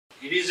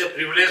It is a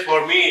privilege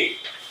for me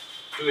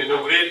to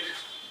inaugurate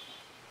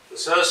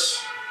such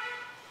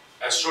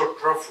Astro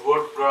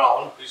road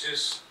ground, which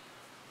is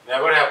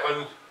never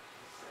happened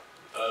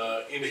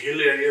in hill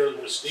areas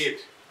of the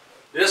state.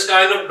 This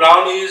kind of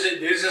ground is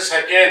a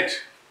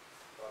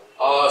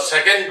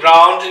second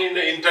ground in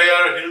the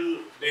entire hill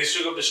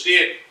district of the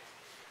state.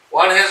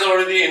 One has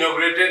already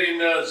inaugurated in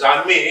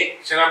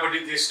Jamning,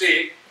 Senapati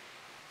district.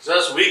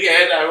 Just week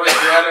ahead I was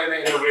there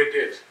and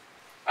inaugurated.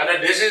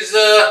 And this is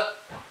the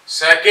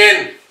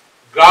second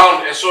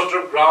ground,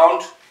 Astro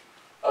ground,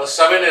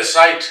 7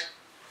 site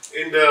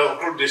in the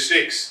Ukhrul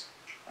districts.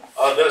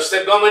 The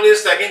state government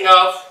is taking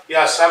up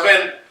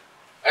 7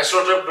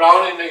 Astro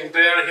ground in the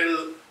entire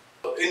hill,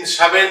 in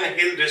 7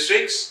 hill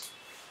districts,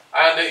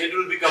 and it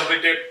will be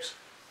completed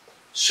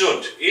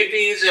soon. It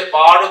is a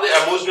part of the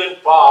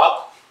amusement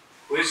park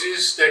which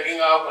is taking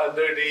up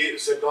under the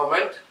state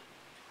government.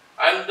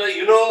 And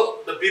you know,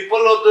 the people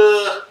of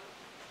the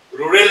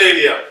rural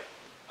area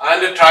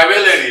and the tribal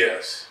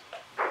areas,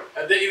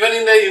 and even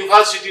in the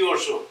Imphal city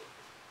also,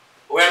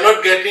 we are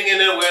not getting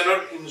we are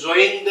not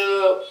enjoying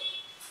the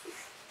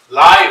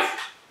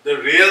life, the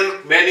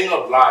real meaning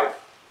of life.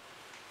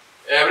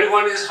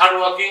 Everyone is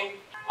hardworking.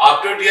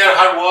 After their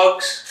hard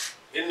works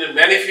in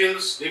many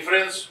fields,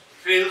 different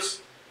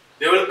fields,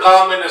 they will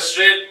come and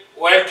straight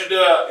went to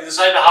the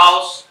inside the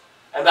house,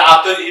 and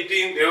after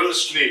eating they will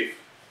sleep.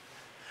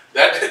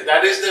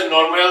 That is the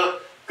normal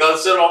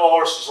culture of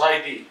our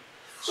society.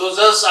 So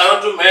just I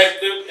want to make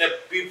the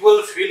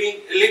people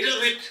feeling a little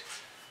bit,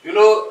 you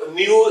know,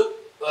 new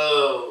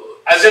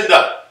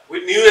agenda.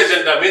 With new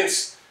agenda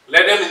means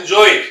let them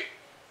enjoy it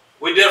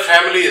with their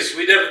families,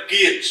 with their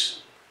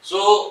kids.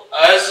 So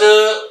as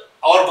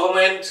our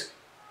government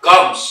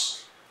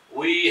comes,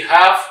 we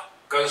have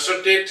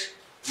constructed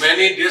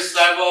many this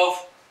type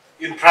of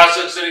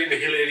infrastructure in the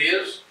hill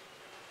areas,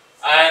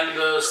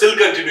 and still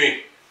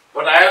continuing.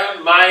 But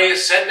my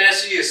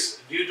sadness is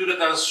due to the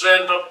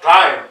constraint of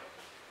time,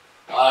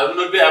 I will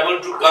not be able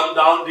to come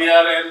down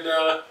there and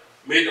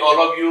meet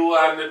all of you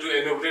and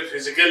to inaugurate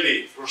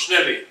physically,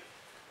 personally.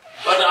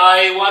 But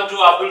I want to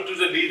appeal to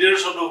the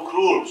leaders of the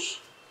Ukhruls,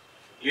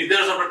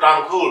 leaders of the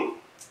Tangkhul,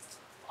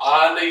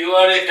 and you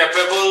are a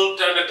capable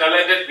and a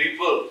talented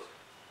people.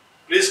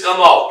 Please come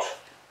out.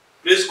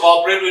 Please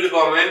cooperate with the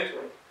government.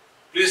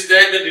 Please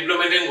take the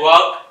diplomatic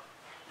work.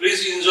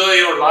 Please enjoy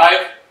your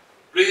life.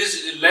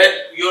 Please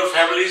let your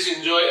families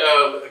enjoy,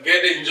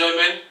 get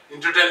enjoyment,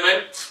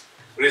 entertainment.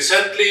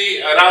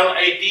 Recently, around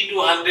 80 to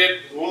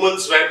 100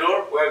 women's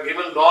vendors were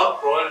given loan,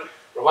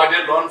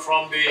 provided loan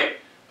from the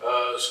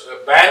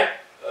bank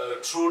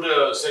through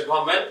the state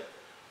government.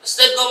 The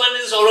state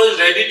government is always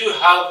ready to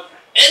have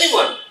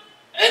anyone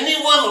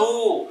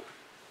who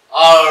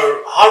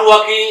are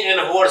hardworking and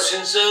who are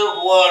sincere,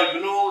 who are,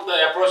 you know,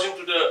 approaching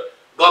to the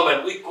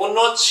government. We could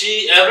not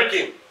see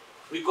everything.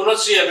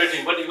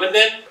 But even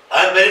then,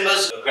 I am very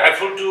much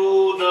grateful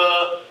to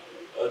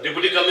the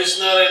Deputy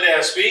Commissioner and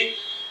the SP.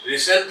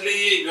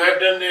 Recently, you have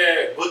done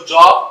a good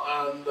job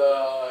and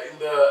in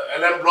the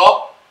LM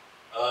block,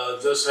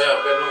 just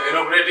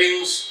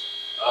inaugurating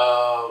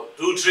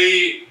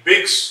 2-3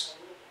 big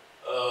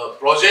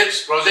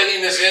projects. Project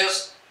in a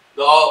sense,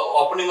 the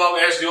opening of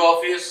SDO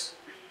office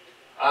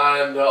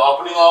and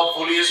opening of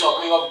police,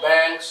 opening of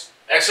banks,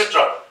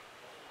 etc.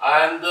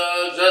 And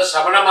the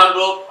Sabana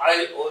Mandop,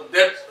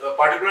 that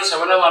particular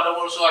Sabana Mandop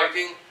also, I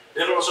think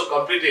that also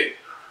completed,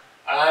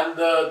 and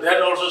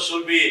that also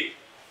should be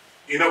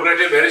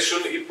inaugurated very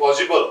soon if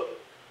possible.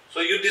 So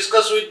you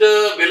discuss with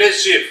the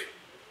village chief,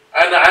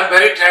 and I am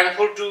very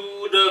thankful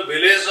to the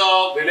villagers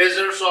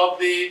of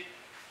the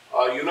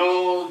you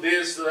know,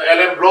 this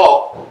LM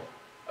block,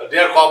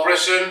 their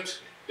cooperation,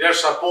 their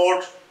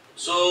support.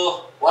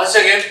 So once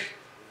again,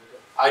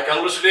 I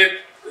congratulate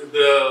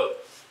the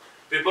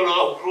people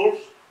of Ukhrul,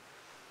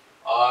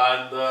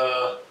 and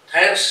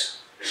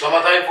thanks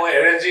Samatai for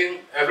arranging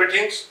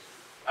everything,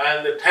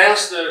 and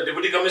thanks the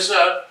Deputy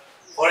Commissioner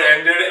for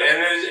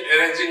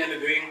arranging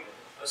and doing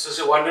such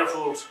a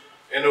wonderful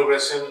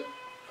inauguration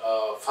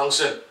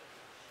function.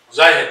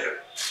 Jai Hind.